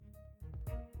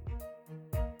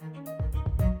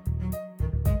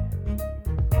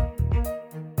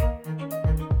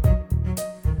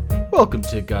Welcome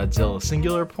to Godzilla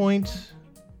Singular Point.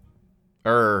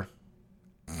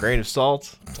 Grain of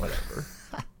Salt. Whatever.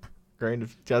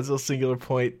 Godzilla Singular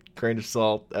Point, Grain of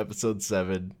Salt, Episode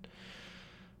 7.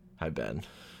 Hi, Ben.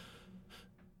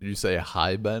 Did you say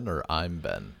hi, Ben, or I'm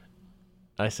Ben?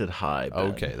 I said hi,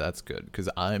 Ben. Okay, that's good, because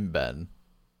I'm Ben.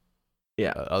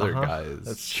 Yeah. Other guy is,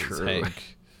 That's true. is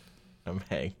Hank. I'm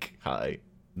Hank. Hi.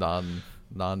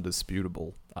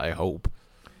 Non-disputable, I hope.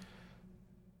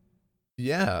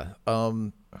 Yeah,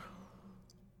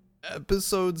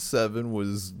 Episode 7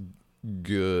 was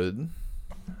good.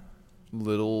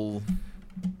 Look,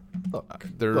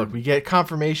 we get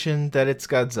confirmation that it's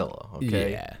Godzilla,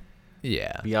 okay?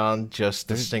 Yeah. Beyond just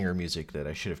the stinger music that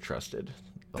I should have trusted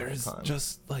the There's whole time.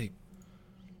 just,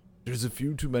 there's a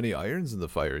few too many irons in the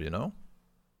fire, you know?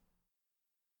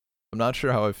 I'm not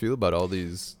sure how I feel about all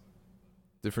these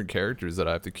different characters that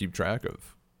I have to keep track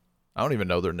of. I don't even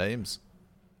know their names.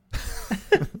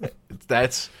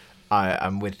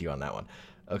 I'm with you on that one.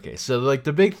 Okay, so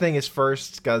the big thing is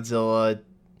first Godzilla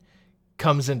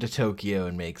comes into Tokyo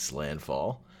and makes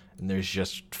landfall, and there's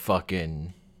just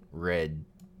fucking red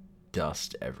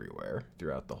dust everywhere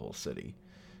throughout the whole city.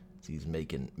 So he's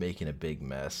making a big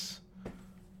mess.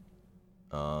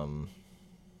 They're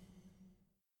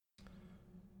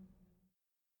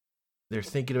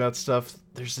thinking about stuff.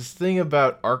 There's this thing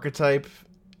about archetype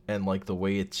and the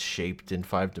way it's shaped in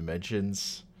 5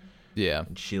 dimensions. Yeah.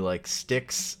 And she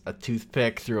sticks a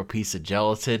toothpick through a piece of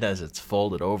gelatin as it's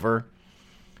folded over.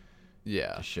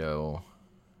 Yeah. To show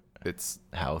it's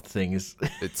how things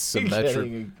it's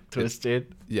symmetrical,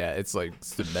 twisted. It's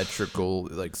symmetrical,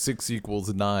 6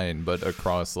 equals 9, but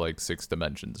across 6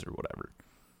 dimensions or whatever.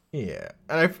 Yeah,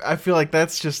 and I feel like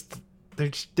that's just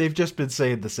they've just been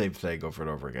saying the same thing over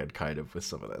and over again, kind of, with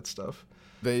some of that stuff.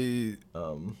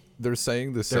 They're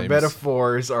saying the same. Their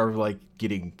metaphors are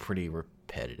getting pretty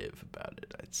repetitive about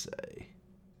it, I'd say.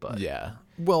 But yeah,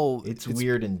 well, it's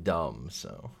weird and dumb.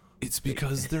 So it's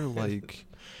because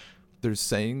they're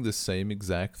saying the same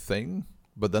exact thing,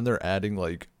 but then they're adding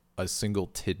a single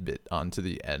tidbit onto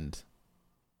the end.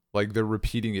 They're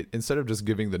repeating it instead of just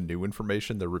giving the new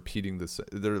information. They're repeating this.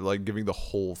 They're giving the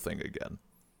whole thing again.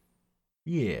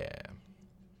 Yeah,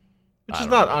 which is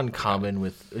not uncommon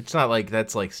with. It's not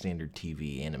that's standard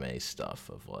TV anime stuff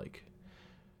of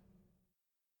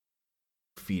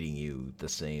feeding you the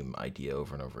same idea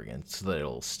over and over again, so that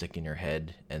it'll stick in your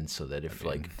head, and so that if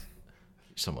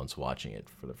someone's watching it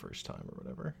for the first time or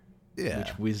whatever.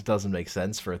 Yeah. Which doesn't make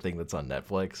sense for a thing that's on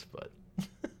Netflix, but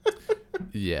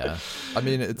yeah. I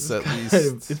mean, it's at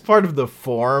least it's part of the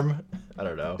form. I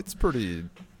don't know. It's pretty,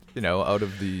 out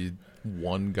of the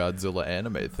one Godzilla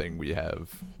anime thing we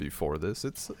have before this,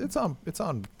 it's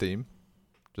on theme.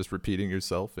 Just repeating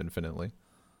yourself infinitely.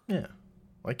 Yeah.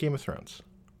 Like Game of Thrones.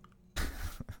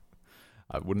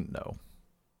 I wouldn't know.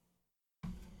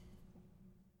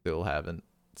 Still haven't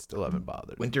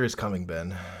bothered. Winter is coming,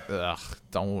 Ben. Ugh,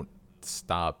 don't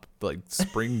stop.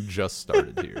 Spring just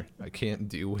started here. I can't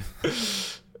deal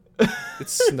with it. It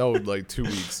snowed 2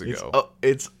 weeks ago.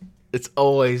 It's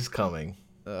always coming.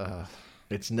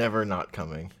 It's never not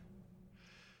coming.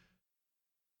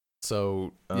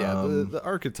 So, yeah, the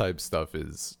archetype stuff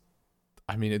is,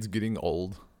 it's getting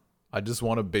old. I just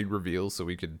want a big reveal so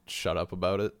we could shut up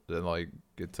about it and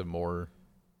get to more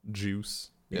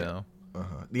juice, you know?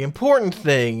 Uh-huh. The important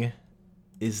thing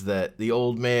is that the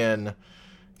old man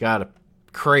got a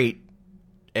crate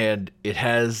and it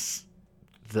has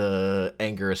the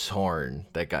Anguirus horn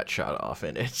that got shot off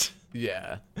in it.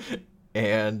 Yeah.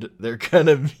 And they're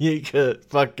gonna make a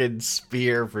fucking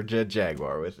spear for Jet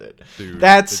Jaguar with it. Dude,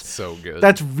 it's so good.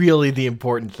 That's really the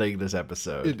important thing this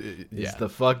episode. Is the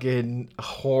fucking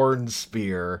horn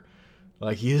spear.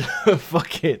 He's a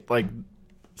fucking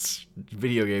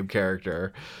video game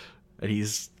character, and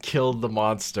he's killed the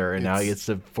monster, and now he gets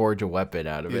to forge a weapon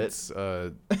out of it.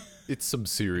 It's some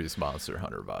serious Monster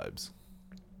Hunter vibes.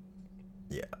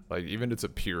 Yeah, even its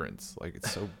appearance,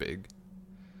 it's so big.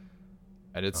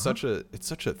 And it's such a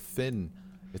thin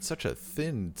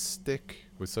stick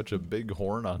with such a big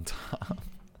horn on top.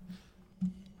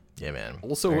 Yeah, man.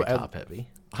 Also, very top heavy.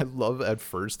 I love at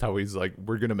first how he's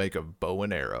we're gonna make a bow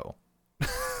and arrow.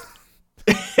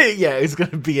 Yeah, it's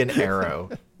gonna be an arrow.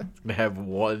 It's gonna have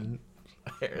one.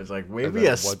 It's maybe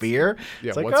a spear.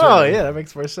 Yeah, it's yeah, that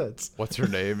makes more sense. What's her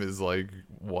name is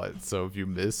what? So if you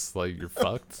miss, you're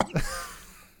fucked.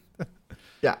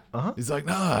 Yeah. He's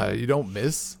nah, you don't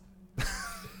miss.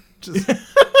 Just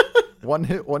one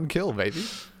hit, one kill, baby.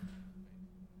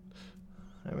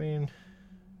 He's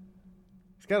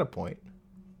got a point.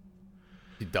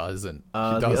 He doesn't.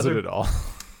 He doesn't at all.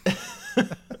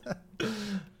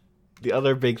 The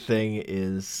other big thing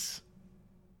is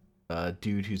a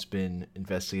dude who's been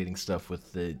investigating stuff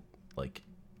with the like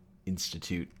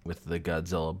institute with the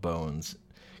Godzilla bones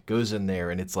goes in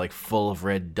there and it's like full of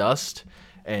red dust,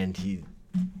 and he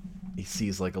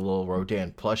sees like a little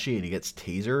Rodan plushie and he gets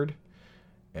tasered,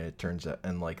 and it turns out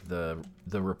and like the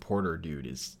reporter dude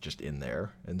is just in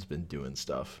there and's been doing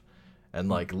stuff, and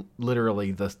like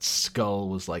literally the skull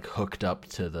was like hooked up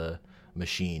to the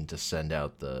machine to send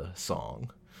out the song.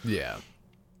 Yeah.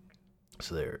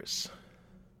 So there's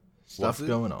stuff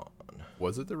going on.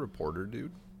 Was it the reporter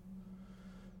dude?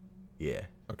 Yeah.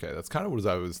 Okay, that's kind of what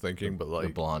I was thinking, but like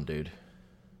the blonde dude.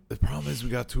 The problem is we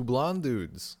got 2 blonde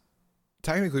dudes.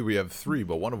 Technically we have 3,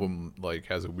 but one of them like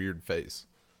has a weird face.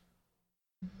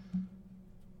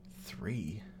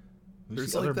 3? Who's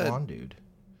There's the like other blonde dude?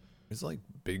 There's like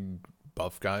big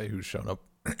buff guy who's shown up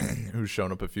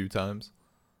a few times.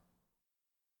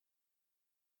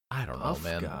 I don't know,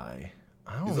 man. Guy.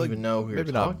 I don't like, even know who you're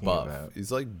talking about.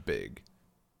 He's like big.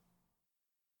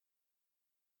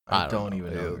 I don't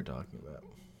even know who you're talking about.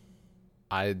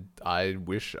 I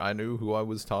wish I knew who I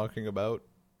was talking about.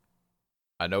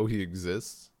 I know he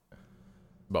exists.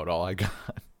 About all I got.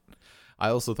 I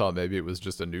also thought maybe it was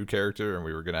just a new character and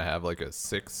we were gonna have like a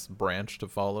 6th branch to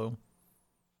follow.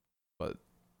 But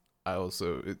I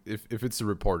also, if it's a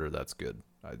reporter, that's good.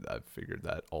 I figured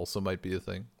that also might be a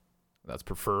thing. That's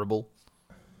preferable.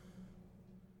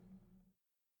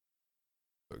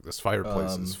 Look, this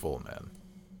fireplace is full, man.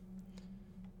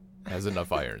 Has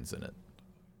enough irons in it.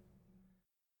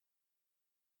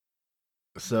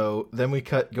 So then we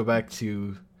go back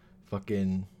to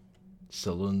fucking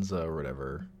Salunza or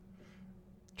whatever,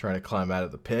 trying to climb out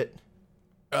of the pit.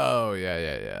 Oh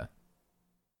yeah.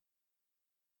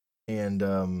 And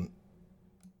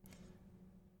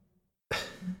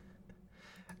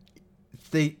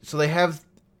they have,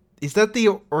 is that the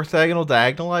orthogonal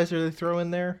diagonalizer they throw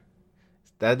in there?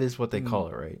 That is what they call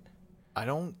it, right? I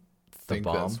don't think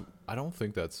that's.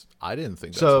 I didn't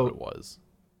think that's so, what it was.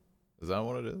 Is that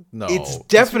what it is? No, it's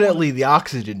definitely the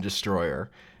oxygen destroyer.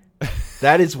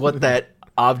 That is what that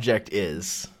object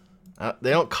is.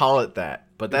 They don't call it that,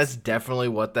 but that's definitely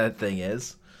what that thing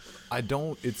is.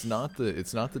 It's not the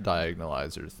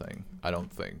diagonalizer thing. I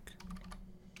don't think.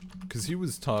 Because he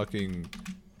was talking.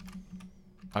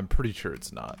 I'm pretty sure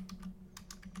it's not.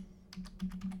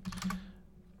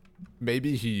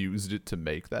 Maybe he used it to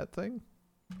make that thing,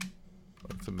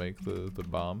 like to make the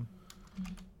bomb.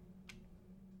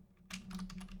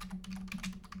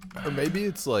 Or maybe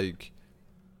it's like,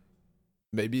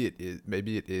 maybe it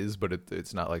is, but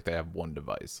it's not like they have one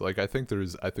device. Like I think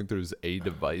there's a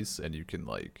device, and you can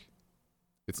like,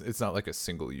 it's not like a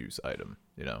single use item,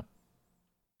 you know?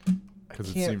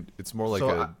 Because it's more like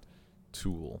a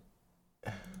tool.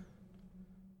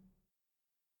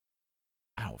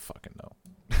 I don't fucking know.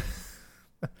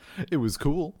 It was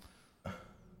cool.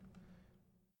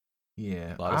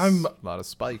 Yeah, a lot of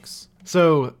spikes.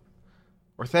 So,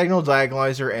 orthogonal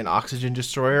diagonalizer and oxygen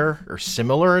destroyer are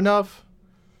similar enough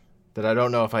that I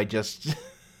don't know if I just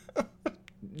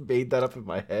made that up in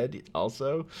my head.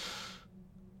 Also,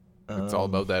 it's all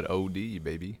about that OD,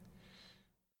 baby.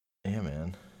 Yeah,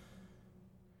 man.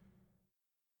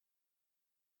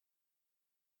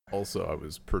 Also, I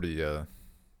was pretty.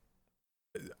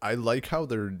 I like how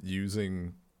they're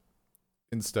using,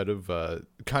 instead of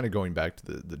kind of going back to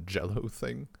the Jello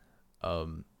thing,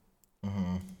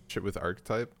 shit with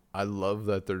archetype. I love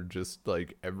that they're just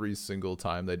like every single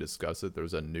time they discuss it,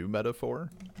 there's a new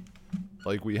metaphor.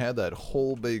 Like we had that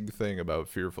whole big thing about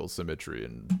fearful symmetry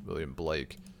and William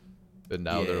Blake, and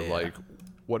now they're like,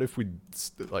 what if we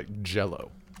like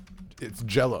Jello? It's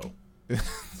Jello.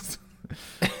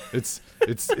 It's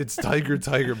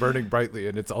tiger burning brightly,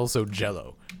 and it's also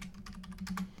Jello.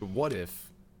 But what if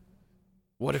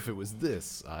it was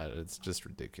this? It's just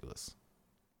ridiculous.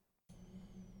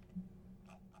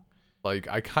 Like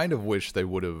I kind of wish they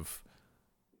would have.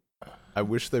 I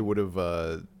wish they would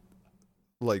have,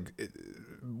 like,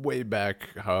 way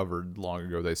back, however long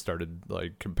ago they started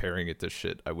like comparing it to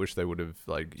shit. I wish they would have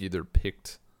like either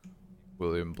picked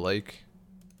William Blake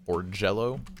or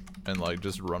Jello and like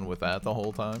just run with that the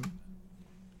whole time.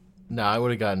 No, I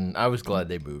was glad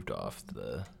they moved off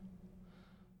the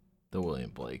William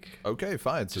Blake. Okay,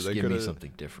 fine. So just they give me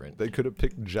something different. They could have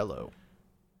picked Jello.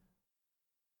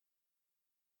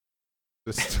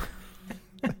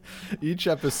 Each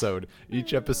episode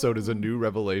is a new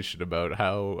revelation about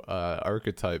how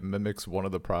archetype mimics one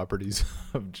of the properties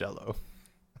of Jello.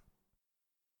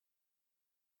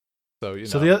 So you know.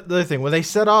 So the other thing, when they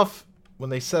set off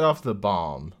the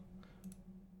bomb,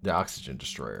 The Oxygen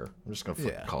Destroyer. I'm just gonna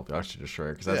fucking call it the Oxygen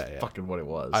Destroyer because that's fucking what it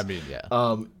was. I mean, yeah.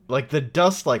 Like the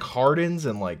dust like hardens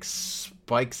and like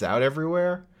spikes out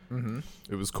everywhere. Mm-hmm.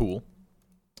 It was cool.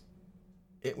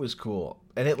 It was cool,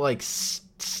 and it like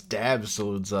stabs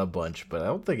Saludza a bunch, but I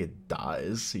don't think it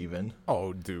dies even.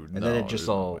 Oh, dude, and then it just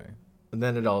and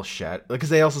then it all shatters. Because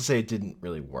they also say it didn't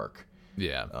really work.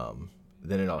 Yeah.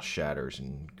 Then it all shatters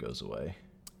and goes away.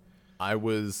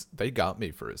 They got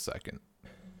me for a second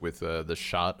with the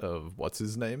shot of what's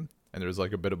his name, and there's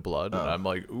like a bit of blood, and I'm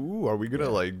like, ooh, are we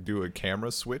gonna like do a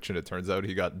camera switch? And it turns out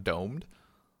he got domed,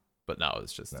 but no,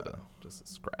 it's just a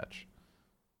scratch.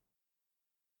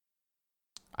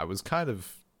 I wouldn't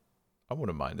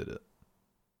have minded it.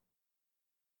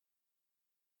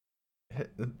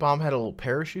 The bomb had a little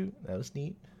parachute. That was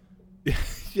neat.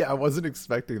 Yeah, I wasn't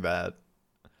expecting that.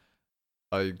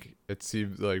 Like, it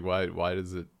seems like why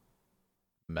does it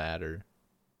matter?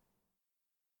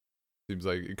 Seems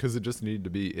like because it just needed to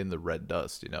be in the red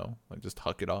dust, you know, like just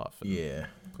huck it off. And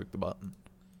click the button.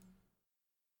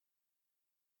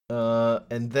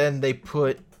 And then they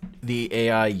put the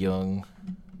AI Young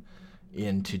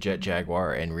into Jet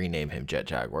Jaguar and rename him Jet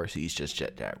Jaguar, so he's just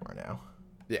Jet Jaguar now.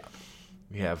 Yeah.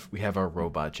 We have our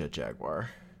robot Jet Jaguar,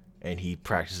 and he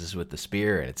practices with the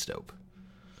spear, and it's dope.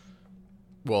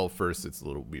 Well, first it's a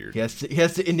little weird. He has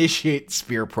to initiate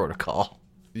spear protocol.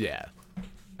 Yeah.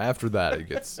 After that,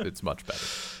 it's much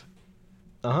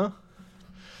better.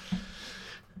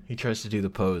 He tries to do the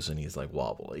pose, and he's like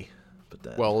wobbly. But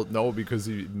then, well, no, because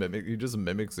he just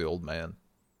mimics the old man.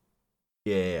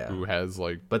 Yeah. Who has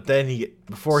like? But then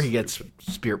before he gets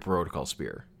spear protocol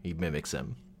spear, he mimics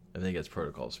him, and then he gets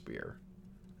protocol spear,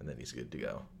 and then he's good to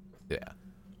go. Yeah.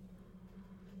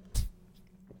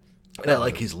 And I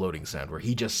like his loading sound where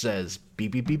he just says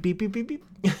beep beep beep beep beep beep beep.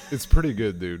 It's pretty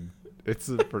good, dude. It's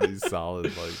a pretty solid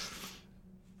like.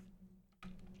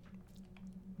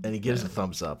 And he gives a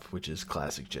thumbs up, which is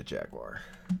classic Jet Jaguar.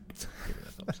 Giving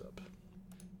a thumbs up.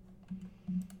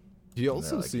 He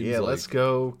also like, seems let's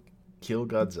go kill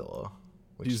Godzilla.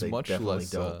 Which he's they much definitely less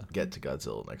don't get to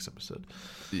Godzilla next episode.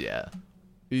 Yeah,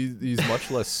 he's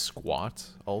much less squat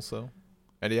also,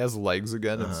 and he has legs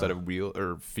again instead of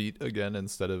feet again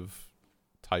instead of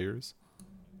tires.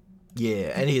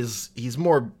 Yeah, and he's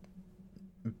more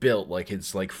built, like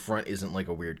his like front isn't like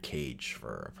a weird cage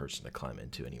for a person to climb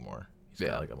into anymore. He's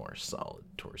got like a more solid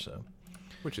torso,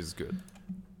 which is good.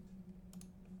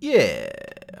 Yeah.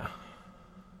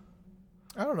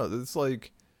 I don't know. It's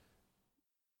like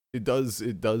it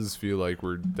does feel like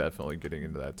we're definitely getting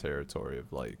into that territory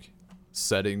of like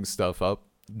setting stuff up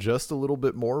just a little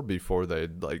bit more before they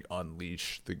like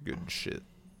unleash the good shit.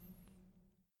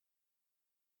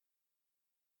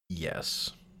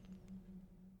 Yes.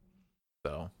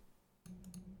 So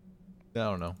I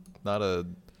don't know. Not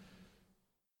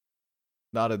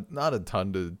a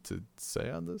ton to say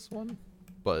on this one,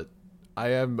 but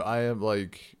I am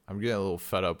like I'm getting a little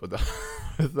fed up with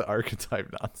the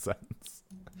archetype nonsense.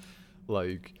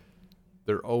 Like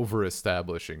they're over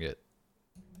establishing it,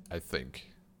 I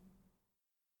think.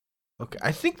 Okay,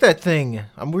 I think that thing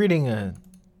I'm reading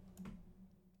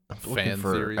fan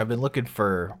theory. I've been looking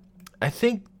for I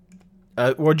think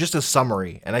or just a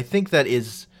summary, and I think that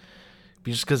is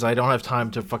just because I don't have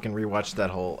time to fucking rewatch that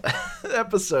whole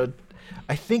episode.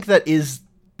 I think that is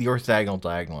the orthogonal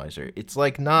diagonalizer. It's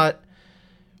like not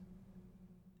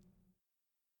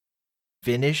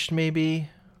finished, maybe,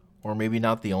 or maybe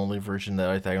not the only version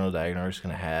that orthogonal diagonalizer is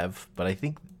going to have, but I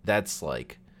think that's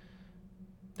like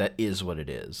that is what it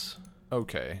is.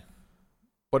 Okay,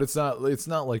 but it's not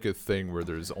like a thing where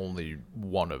there's only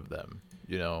one of them,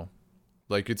 you know,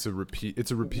 like it's a repeat.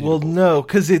 It's a repeat. Well, no,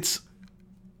 because it's.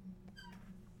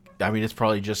 I mean, it's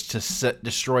probably just to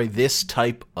destroy this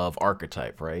type of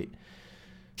archetype, right?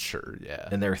 Sure, yeah.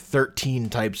 And there are 13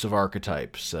 types of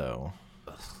archetypes, so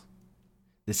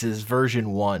this is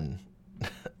version 1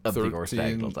 of the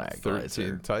orthogonal diagonalizer.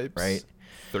 13 types, right?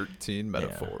 13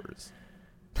 metaphors.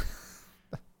 Yeah.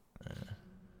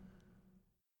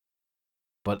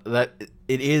 But that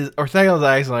it is orthogonal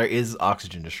diagonalizer is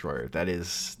Oxygen Destroyer. That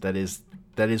is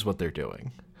what they're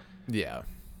doing. Yeah.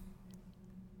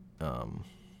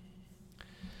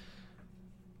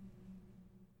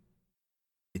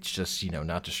 It's just,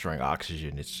 not destroying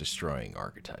oxygen, it's destroying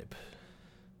archetype.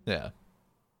 Yeah.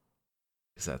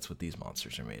 Because that's what these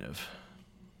monsters are made of.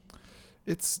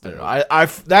 It's I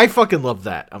fucking love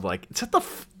that. I'm like, is that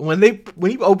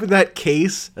when you open that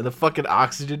case and the fucking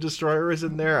Oxygen Destroyer is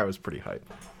in there, I was pretty hyped.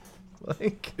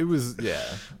 Like it was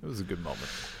a good moment.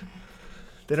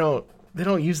 They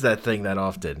don't use that thing that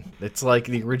often. It's like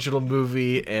the original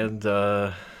movie and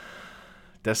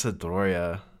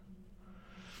Desadroya.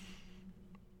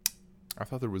 I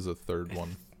thought there was a third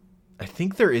one. I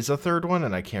think there is a third one,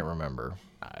 and I can't remember.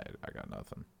 I got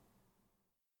nothing.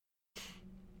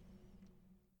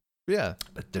 Yeah.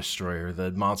 The destroyer,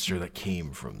 the monster that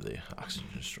came from the oxygen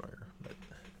destroyer. But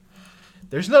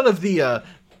there's none of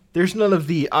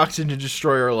the oxygen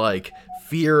destroyer like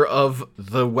fear of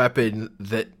the weapon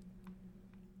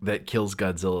that kills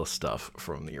Godzilla stuff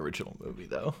from the original movie,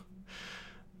 though.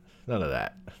 None of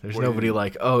that. There's nobody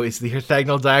like, oh, is the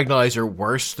orthogonal diagonalizer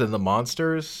worse than the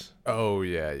monsters? Oh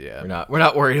yeah. We're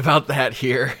not worried about that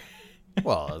here.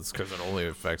 Well, it's because it only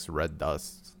affects red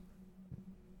dust.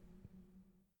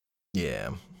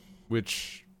 Yeah.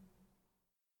 Which,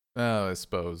 I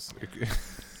suppose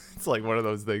it's like one of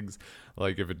those things.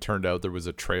 Like if it turned out there was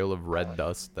a trail of red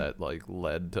dust that like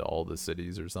led to all the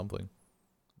cities or something,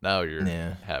 now you're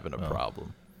having a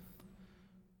problem.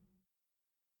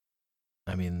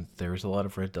 I mean, there's a lot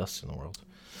of red dust in the world.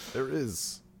 There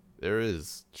is.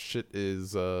 Shit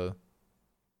is.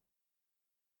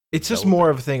 It's just more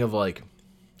of a thing of like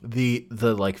the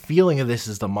like feeling of this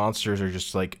is the monsters are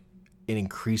just like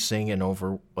increasing and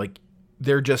over, like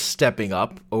they're just stepping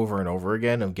up over and over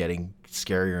again of getting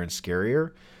scarier and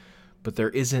scarier, but there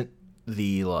isn't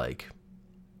the like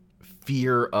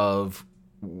fear of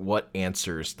what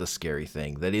answers the scary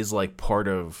thing that is like part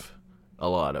of a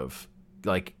lot of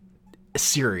like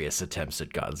serious attempts at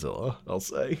Godzilla, I'll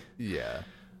say. Yeah.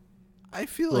 I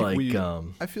feel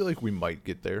like we might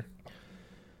get there.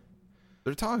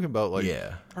 They're talking about like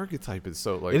archetype is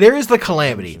so like there is the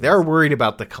calamity. They're worried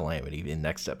about the calamity in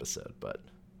next episode, but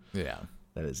yeah,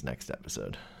 that is next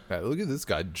episode. Yeah, look at this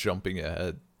guy jumping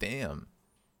ahead. Damn.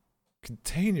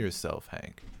 Contain yourself,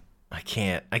 Hank. I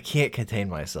can't contain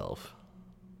myself.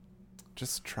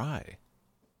 Just try.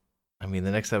 I mean,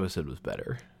 the next episode was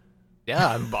better.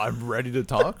 Yeah, I'm ready to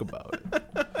talk about it.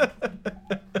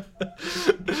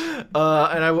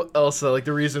 And I also like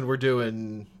the reason we're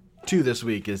doing 2 this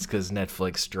week is because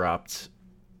Netflix dropped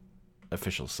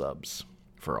official subs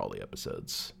for all the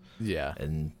episodes. Yeah,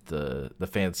 and the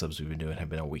fan subs we've been doing have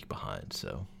been a week behind.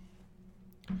 So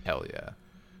hell yeah,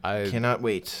 I cannot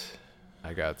wait.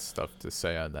 I got stuff to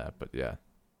say on that, but yeah,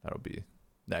 that'll be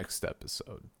next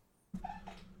episode.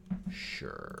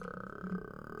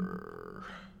 Sure.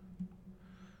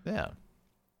 Yeah.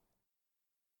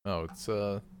 Oh, it's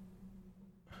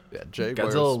Jaguar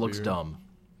Godzilla looks dumb.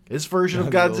 This version of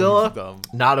Godzilla,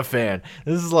 not a fan.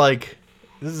 This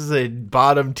is a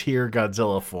bottom tier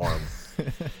Godzilla form.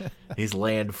 He's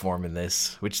land form in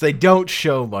this, which they don't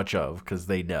show much of because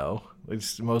they know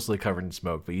it's mostly covered in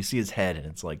smoke. But you see his head, and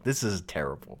it's like, this is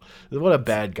terrible. What a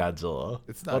bad Godzilla!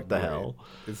 It's not. What the hell?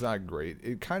 It's not great.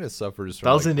 It kind of suffers from.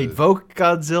 Doesn't evoke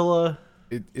Godzilla.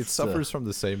 It suffers from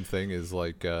the same thing as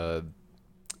like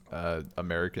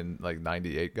American like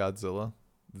 '98 Godzilla.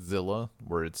 Zilla,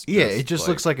 where it's it just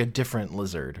looks like a different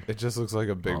lizard. It just looks like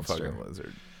a big fucking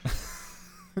lizard.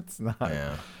 It's not.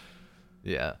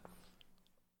 Yeah.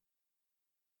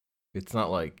 It's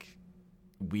not like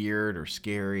weird or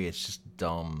scary. It's just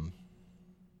dumb.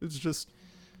 It's just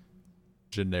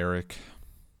generic.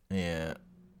 Yeah.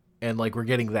 And like we're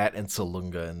getting that and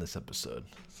Salunga in this episode.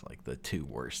 It's like the 2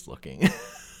 worst looking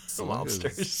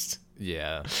monsters.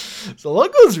 Yeah.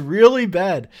 Salunga's really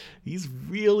bad. He's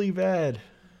really bad.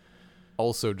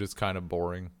 Also just kind of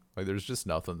boring. Like there's just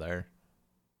nothing there.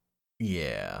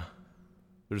 Yeah.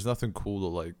 There's nothing cool to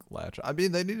like latch. I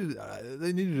mean, they needed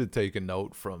to take a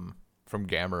note from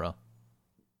Gamera.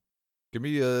 Give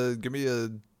me a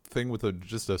thing with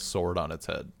just a sword on its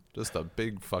head. Just a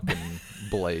big fucking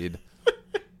blade.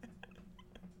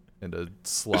 And a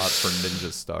slot for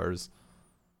ninja stars.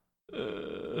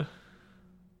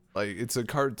 Like it's a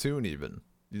cartoon even.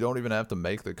 You don't even have to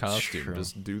make the costume. True.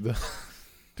 Just do the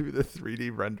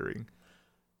 3D rendering.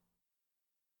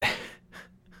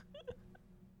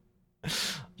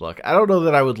 Look, I don't know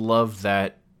that I would love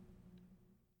that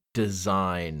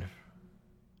design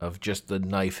of just the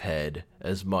knife head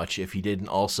as much if he didn't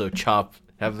also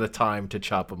have the time to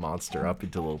chop a monster up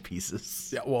into little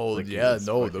pieces. Yeah, well, like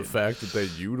the fact that they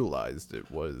utilized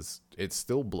it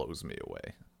still blows me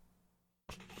away.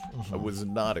 I was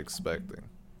not expecting.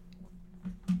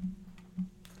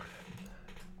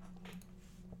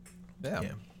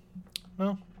 Yeah.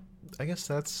 Well, I guess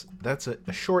that's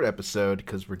a short episode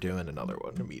because we're doing another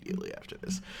one immediately after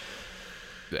this.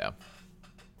 Yeah.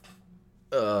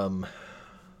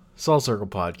 Salt Circle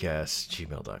Podcast,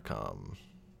 gmail.com.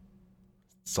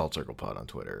 Salt Circle Pod on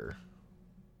Twitter.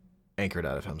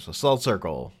 Anchor.fm. So Salt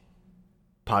Circle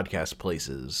podcast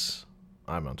places.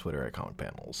 I'm on Twitter at Comic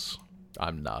Panels.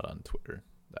 I'm not on Twitter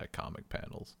at Comic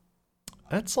Panels.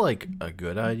 That's like a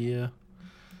good idea.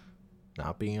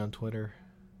 Not being on Twitter.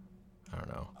 I don't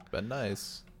know. Been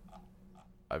nice.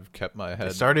 I've kept my I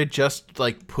head. started just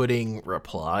like putting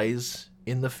replies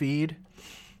in the feed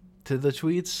to the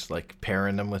tweets, like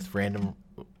pairing them with random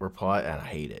reply, and I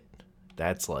hate it.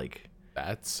 That's like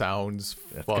That sounds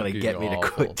that's fucking gonna get me to awful.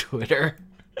 quit Twitter.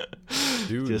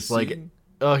 Dude, Just like,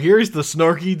 oh, here's the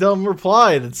snarky dumb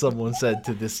reply that someone said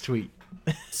to this tweet.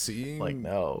 seeing Like,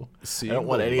 no, seeing I don't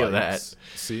want the any of that. likes-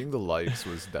 Seeing the likes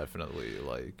was definitely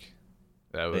like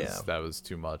that was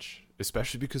too much.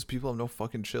 Especially because people have no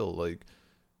fucking chill. Like,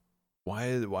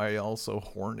 why are y'all so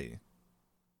horny?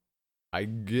 I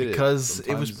get Because it.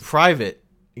 it was Sometimes- private.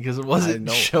 Because it wasn't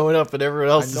know. showing up in everyone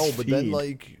I else's know, but feed.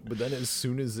 then as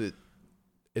soon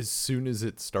as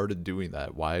it started doing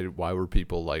that, why were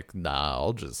people like, nah,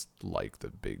 I'll just like the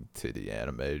big titty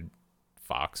anime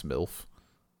Fox MILF?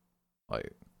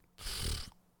 Like,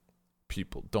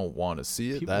 people don't want to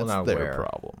see it. People That's not their aware.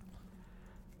 problem.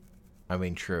 I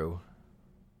mean, true.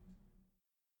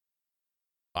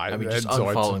 I mean, just and so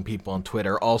unfollowing people on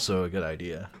Twitter also a good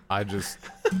idea. I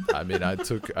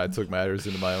took matters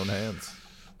into my own hands.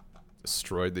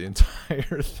 Destroyed the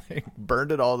entire thing.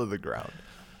 Burned it all to the ground.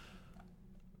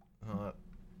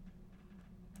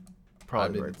 Probably I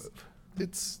the mean, right move.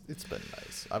 It's been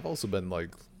nice. I've also been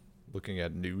like looking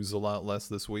at news a lot less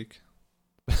this week.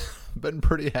 Been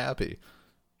pretty happy.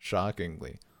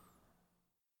 Shockingly.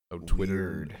 No Twitter.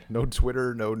 Weird. No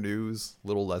Twitter, no news,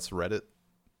 little less Reddit.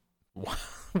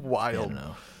 I Wild. don't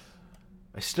know.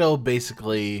 I still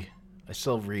read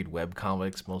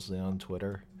webcomics mostly on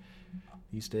Twitter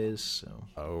these days. So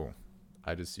Oh,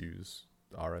 I just use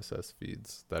RSS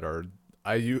feeds that are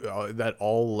that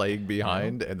all lag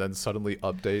behind and then suddenly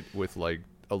update with like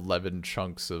 11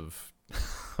 chunks of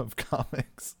of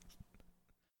comics.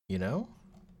 you know,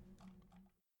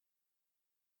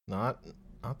 not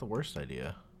the worst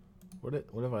idea. What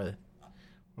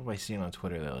have I seen on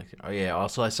Twitter that like? Oh yeah.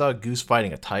 Also, I saw a goose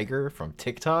fighting a tiger from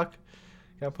TikTok.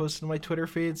 Got posted to my Twitter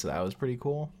feed, so that was pretty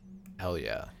cool. Hell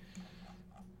yeah.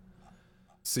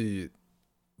 See,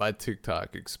 my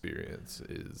TikTok experience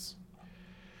is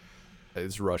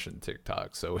Russian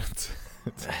TikTok, so it's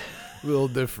a little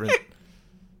different.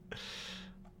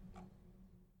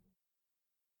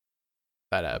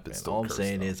 That app is And still all I'm cursed,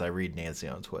 saying though. is I read Nancy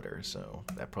on Twitter, so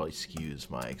that probably skews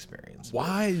my experience.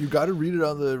 Why? You got to read it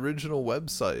on the original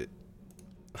website.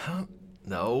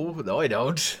 No, I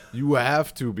don't. You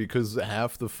have to, because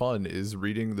half the fun is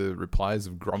reading the replies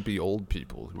of grumpy old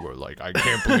people who are like, I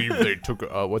can't believe they took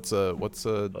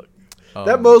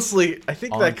That mostly, I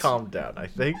think that Aunt- calmed down. I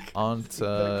think. Aunt That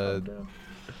calmed down.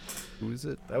 who is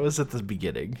it? That was at the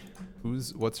beginning.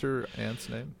 What's her aunt's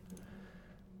name?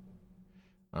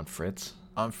 On Fritz.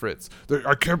 Aunt Fritz.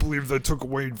 I can't believe they took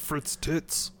away Fritz's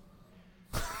tits.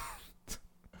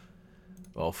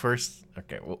 Well, first,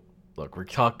 okay. Well, look, we're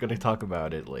going to talk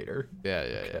about it later. Yeah.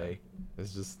 Okay.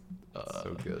 It's just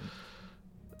so good.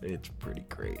 It's pretty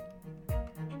great.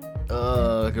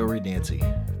 Go read Nancy.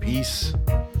 Peace.